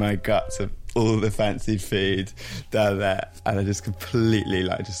emptied my guts of all the fancy food down there, and I just completely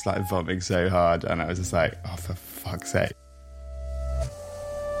just vomiting so hard, and I was just like, oh, for fuck's sake.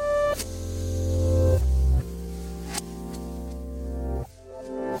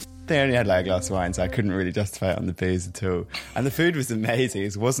 They only had a glass of wine, so I couldn't really justify it on the booze at all. And the food was amazing.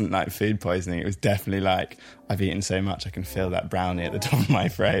 It wasn't like food poisoning. It was definitely like, I've eaten so much I can feel that brownie at the top of my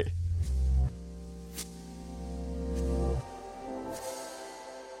throat.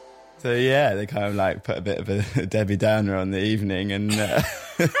 So yeah, they kind of put a bit of a Debbie Downer on the evening and...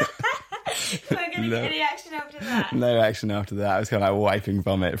 We're going to get any action after that? No action after that. I was kind of wiping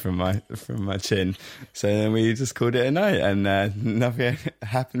vomit from my chin. So then we just called it a night and nothing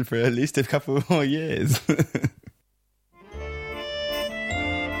happened for at least a couple more years.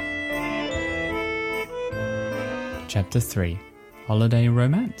 Chapter 3. Holiday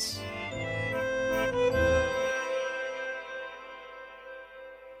Romance.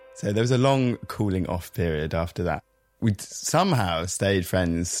 So there was a long cooling off period after that. We somehow stayed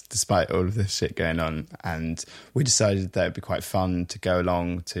friends despite all of this shit going on, and we decided that it'd be quite fun to go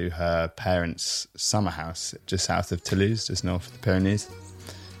along to her parents' summer house just south of Toulouse, just north of the Pyrenees.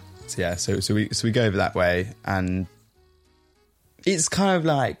 So yeah, so we go over that way, and it's kind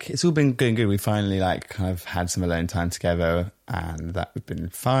of it's all been going good. We finally kind of had some alone time together, and that had been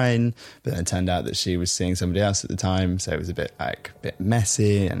fine. But then it turned out that she was seeing somebody else at the time, so it was a bit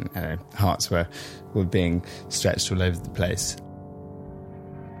messy, and hearts were being stretched all over the place.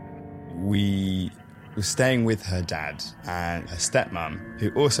 We were staying with her dad and her stepmom,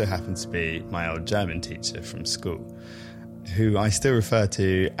 who also happened to be my old German teacher from school, who I still refer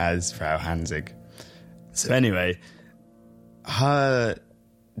to as Frau Hansig. So anyway, her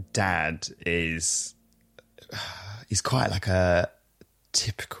dad he's quite like a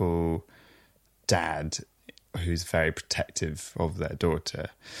typical dad who's very protective of their daughter.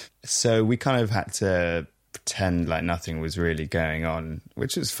 So we kind of had to pretend like nothing was really going on,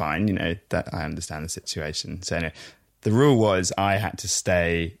 which was fine, you know, that I understand the situation. So anyway, the rule was I had to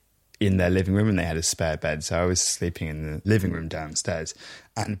stay in their living room, and they had a spare bed, so I was sleeping in the living room downstairs.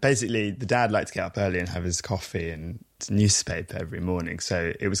 And basically the dad liked to get up early and have his coffee and newspaper every morning,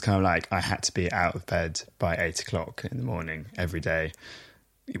 so it was kind of like I had to be out of bed by 8 o'clock in the morning every day,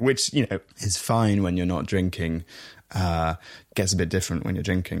 which, you know, is fine when you're not drinking. Gets a bit different when you're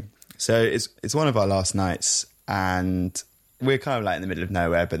drinking. So it's one of our last nights, and we're kind of like in the middle of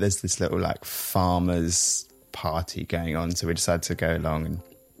nowhere, but there's this little like farmers party going on, so we decided to go along, and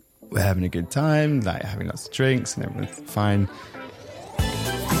we're having a good time, like having lots of drinks, and everyone's fine.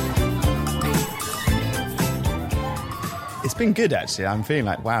 It's been good, actually. I'm feeling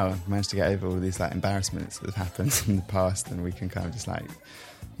like, wow, I've managed to get over all these like embarrassments that have happened in the past, and we can kind of just like,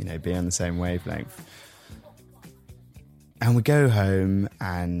 you know, be on the same wavelength. And we go home,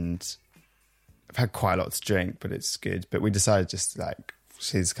 and I've had quite a lot to drink, but it's good. But we decided just like,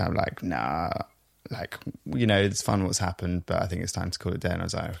 she's kind of like, nah, like, you know, it's fun what's happened, but I think it's time to call it a day. And I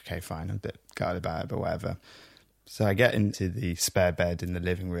was like, okay, fine, I'm a bit gutted about it, but whatever. So I get into the spare bed in the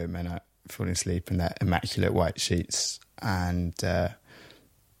living room, and I fall asleep in their immaculate white sheets. And I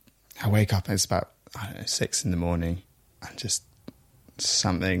wake up, and it's about, I don't know, 6 in the morning, and just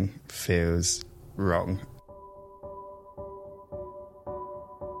something feels wrong.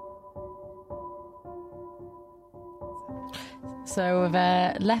 So we've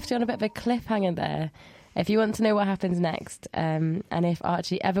left you on a bit of a cliffhanger there. If you want to know what happens next, and if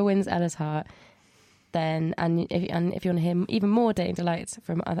Archie ever wins Ella's heart, then and if you want to hear even more Dating Delights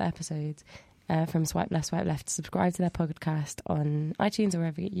from other episodes, from Swipe Left, subscribe to their podcast on iTunes or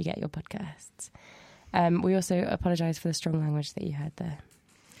wherever you get your podcasts. We also apologise for the strong language that you heard there.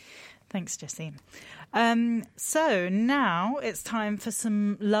 Thanks, Jessie. So now it's time for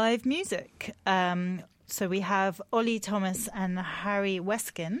some live music. So we have Ollie Thomas and Harry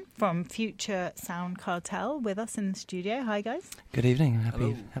Weskin from Future Sound Cartel with us in the studio. Hi, guys. Good evening.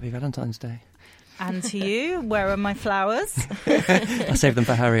 Happy Valentine's Day. And to you, where are my flowers? I saved them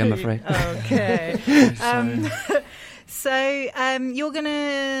for Harry, I'm afraid. Okay. So you're going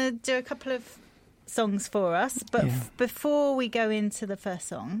to do a couple of songs for us, but before we go into the first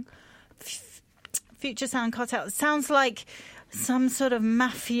song, Future Sound Cartel, it sounds like some sort of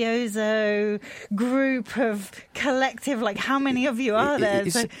mafioso group of collective. Like, how many of you are there?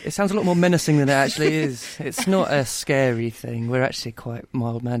 It sounds a lot more menacing than it actually is. It's not a scary thing. We're actually quite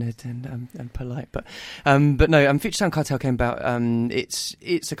mild-mannered and polite. But no, Future Sound Cartel came about.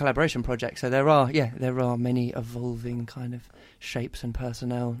 It's a collaboration project, so there are many evolving kind of shapes and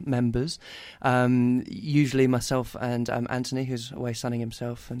personnel members. Usually myself and Anthony, who's away sunning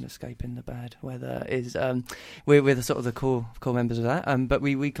himself and escaping the bad weather, is we're the sort of the core members of that. But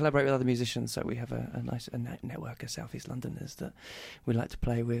we collaborate with other musicians, so we have a nice network of South East Londoners that we like to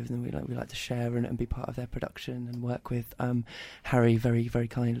play with, and we like to share and be part of their production and work with. Harry very, very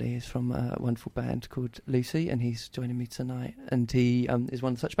kindly is from a wonderful band called Lucy, and he's joining me tonight, and he is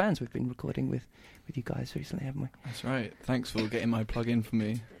one of such bands we've been recording with you guys recently, haven't we? That's right. Thanks for getting my plug in for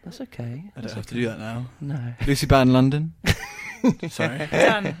me. That's okay. I don't have to do that now. No. Lucy Band London. Sorry.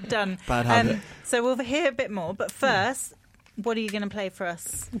 Done. Bad habit. So we'll hear a bit more, but first, what are you going to play for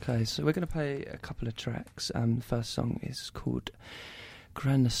us? Okay, so we're going to play a couple of tracks. The first song is called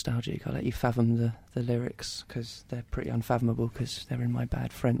Grand Nostalgic. I'll let you fathom the lyrics, because they're pretty unfathomable because they're in my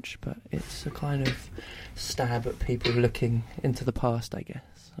bad French, but it's a kind of stab at people looking into the past, I guess.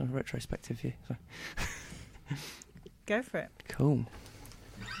 A retrospective view. So. Go for it. Cool.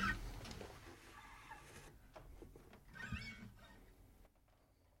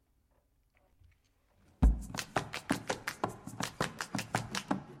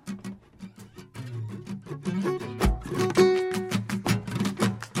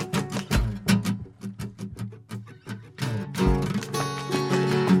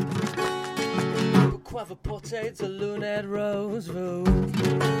 Pourquoi vous portez de lunettes rose?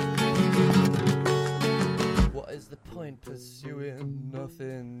 What is the point pursuing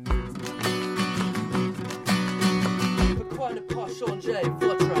nothing new? Pourquoi ne pas changer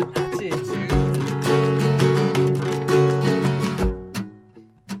votre attitude?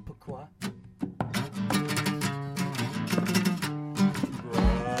 Pourquoi?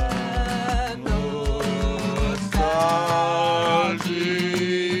 Grand nostalgic.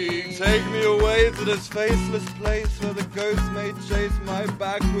 Take me away to this faceless place where the ghosts may chase my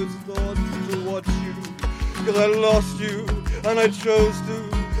backwards thoughts to watch you. Cause I lost you, and I chose to.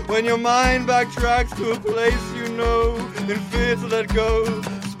 When your mind backtracks to a place you know, in fear to let go.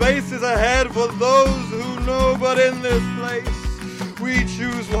 Space is ahead for those who know, but in this place, We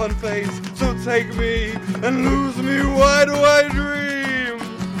choose one face, so take me and lose me. Why do I dream?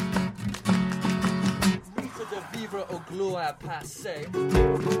 To the vivre au gloire passé.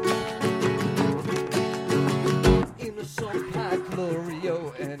 Ils ne sont pas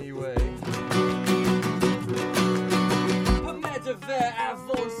glorieux anyway. Mais devait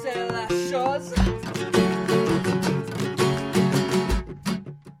avancer la chose.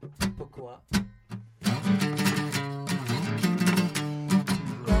 Pourquoi?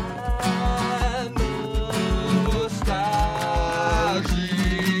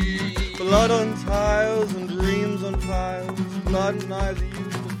 Blood on tiles and dreams on files. Blood and eyes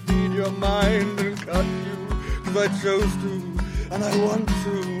used to feed your mind and cut you. 'Cause I chose to, and I want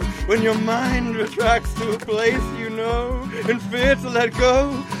to. When your mind retracts to a place you know, in fear to let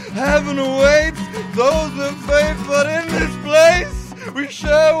go, heaven awaits those with faith. But in this place, we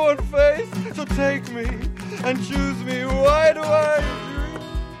share one face. So take me and choose me. Why do I dream?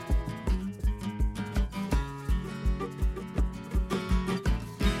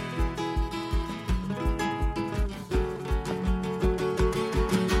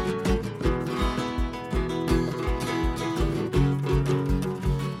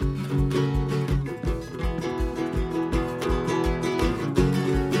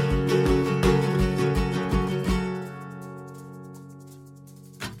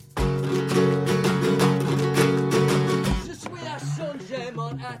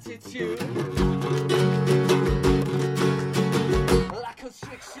 Attitude. La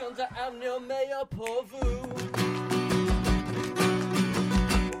constriction de amener au meilleur pour vous.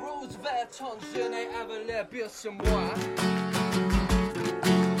 Rose vert tensionné avec l'air bien sur moi.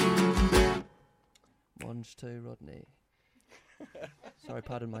 One, two, Rodney. Sorry,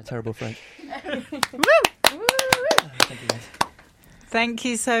 pardon my terrible French. Thank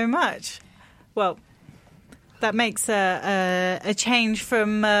you so much. Well, that makes a change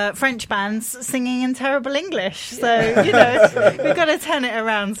from French bands singing in terrible English. So, you know, we've got to turn it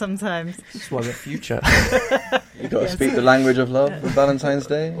around sometimes. This is why we're future. You've got to speak the language of love on Valentine's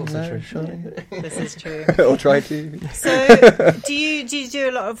Day. Also true. Surely. This is true. Or try to. So, do you do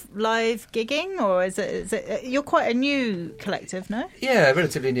a lot of live gigging, or is it you're quite a new collective, no? Yeah,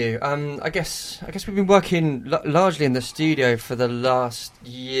 relatively new. I guess we've been working largely in the studio for the last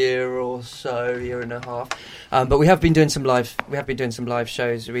year or so, year and a half. But we have been doing some live. We have been doing some live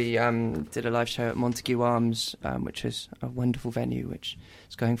shows. We did a live show at Montague Arms, which is a wonderful venue, which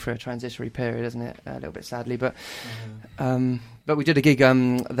is going through a transitory period, isn't it? A little bit sadly, but we did a gig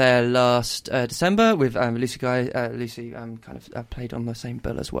there last December with Lucy Guy. Lucy kind of played on the same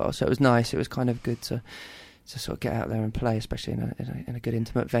bill as well, so it was nice. It was kind of good to sort of get out there and play, especially in a good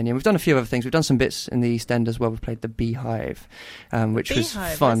intimate venue. And we've done a few other things. We've done some bits in the East End as well. We've played the Beehive, which was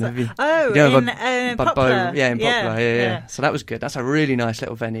fun. In Poplar. Poplar. Yeah, in Poplar. Yeah. So that was good. That's a really nice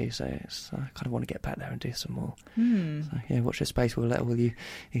little venue. So I kind of want to get back there and do some more. So, yeah, watch this space. We'll let all you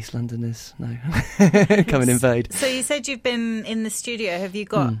East Londoners know. Come and invade. So you said you've been in the studio. Have you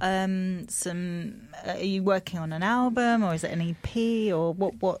got some? Are you working on an album, or is it an EP, or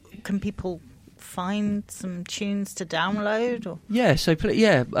what can people find some tunes to download? Or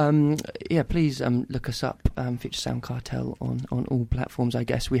please look us up, Future Sound Cartel on all platforms. I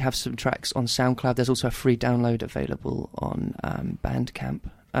guess we have some tracks on SoundCloud. There's also a free download available on Bandcamp.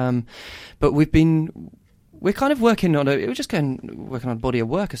 But we're kind of working on a body of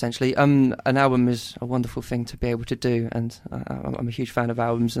work, essentially. An album is a wonderful thing to be able to do, and I'm a huge fan of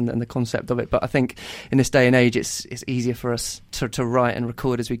albums and the concept of it. But I think in this day and age, it's easier for us to write and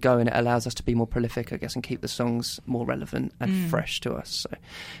record as we go, and it allows us to be more prolific, I guess, and keep the songs more relevant and fresh to us.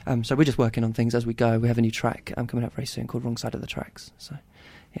 So we're just working on things as we go. We have a new track coming up very soon called Wrong Side of the Tracks. So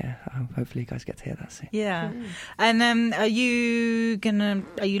yeah, hopefully you guys get to hear that soon. Yeah. And are you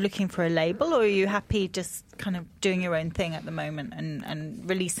looking for a label, or are you happy just kind of doing your own thing at the moment and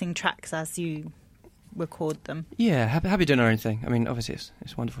releasing tracks as you record them? Yeah, happy doing our own thing. I mean, obviously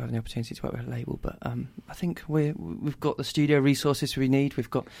it's wonderful having the opportunity to work with a label, but I think we've got the studio resources we need. We've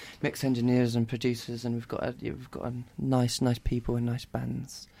got mix engineers and producers, and we've got a nice people and nice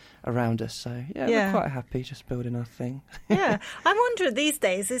bands around us. So yeah, we're quite happy just building our thing. Yeah, I wonder these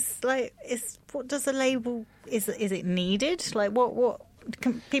days what does a label is it needed? Like what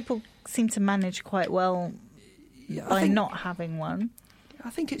can, people seem to manage quite well by not having one. I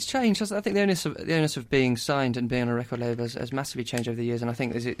think it's changed. I think the onus of being signed and being on a record label has massively changed over the years, and I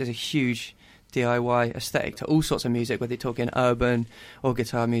think there's a huge DIY aesthetic to all sorts of music, whether you're talking urban or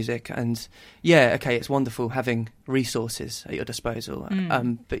guitar music. And yeah, okay, it's wonderful having resources at your disposal,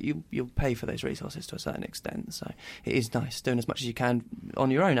 but you'll pay for those resources to a certain extent. So it is nice doing as much as you can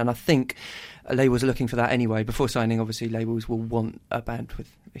on your own. And I think labels are looking for that anyway. Before signing, obviously, labels will want a band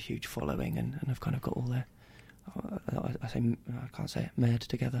with a huge following and have kind of got all their... I can't say it, mad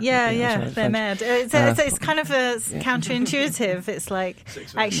together. Yeah, they're mad. It's kind of counterintuitive. It's like,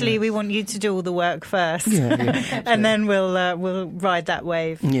 actually, we want you to do all the work first, and then we'll ride that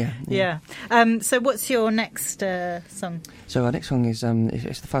wave. Yeah. So what's your next song? So our next song is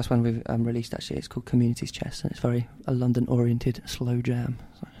it's the first one we've released, actually. It's called Community's Chest, and it's very a London-oriented slow jam.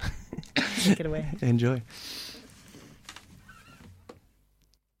 So. Take it away. Enjoy.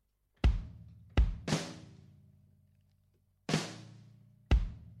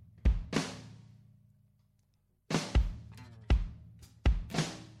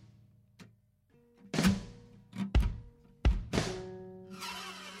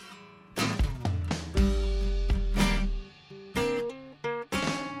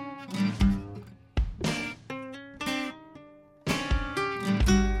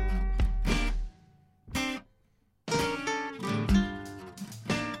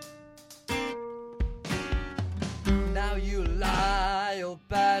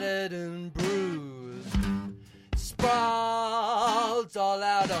 All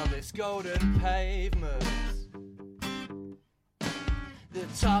out on this golden pavement. The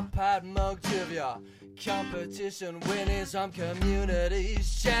top hat mugged of your competition winning some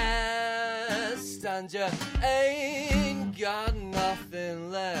community's chest, and you ain't got nothing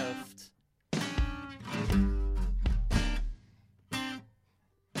left.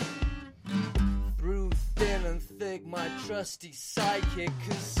 Through thin and thick, my trusty psychic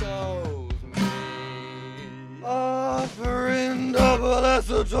consoles me. Offering double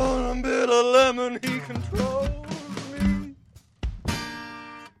acetone and bitter lemon, he controls me.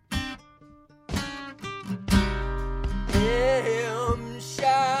 Hear him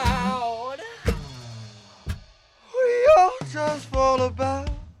shout. We all just fall about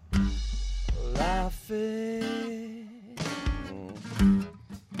laughing.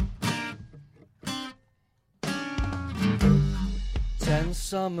 10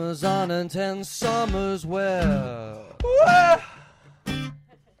 summers on and 10 summers where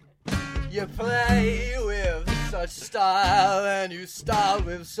you play with such style and you start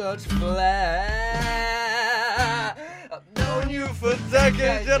with such flair. I've known you for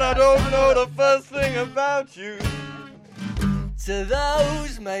decades and I don't know the first thing about you. To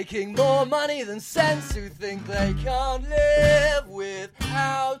those making more money than sense, who think they can't live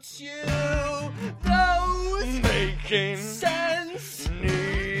without you, those making sense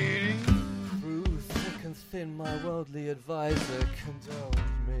need. Through thick and thin, my worldly advisor condoned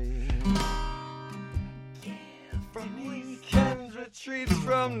me. From weekends retreats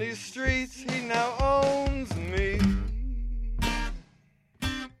from these streets, he now owns me.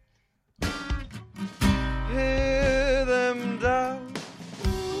 Hear them down.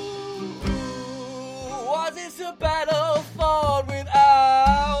 Was this a battle fought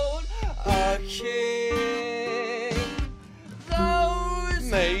without a king? Those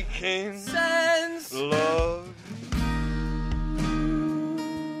making sense love.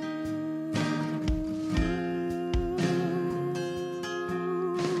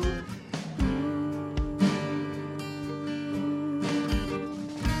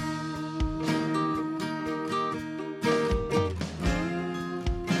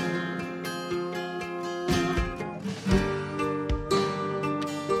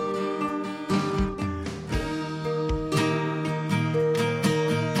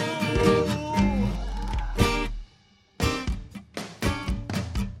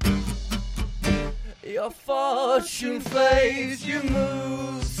 Your fortune fades, you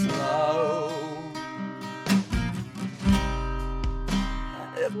move slow.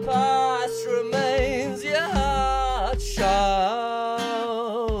 The past remains, your heart shows.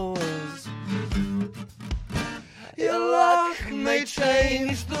 Your luck may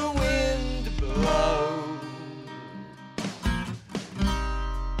change, the wind blows.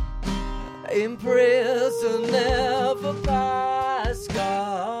 In prison, never pass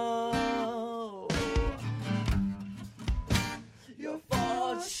go.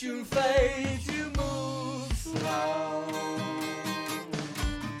 Fortune fades, you move slow.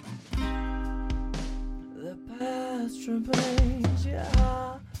 The past remains, your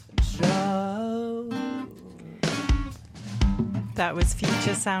heart shows. That was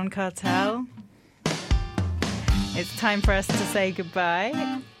Future Sound Cartel. It's time for us to say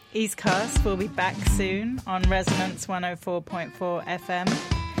goodbye. East Coast will be back soon on Resonance 104.4 FM.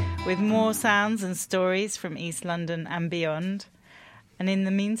 with more sounds and stories from East London and beyond. And in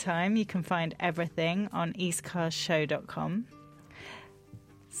the meantime, you can find everything on eastcastshow.com.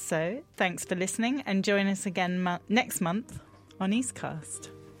 So, thanks for listening, and join us again next month on Eastcast.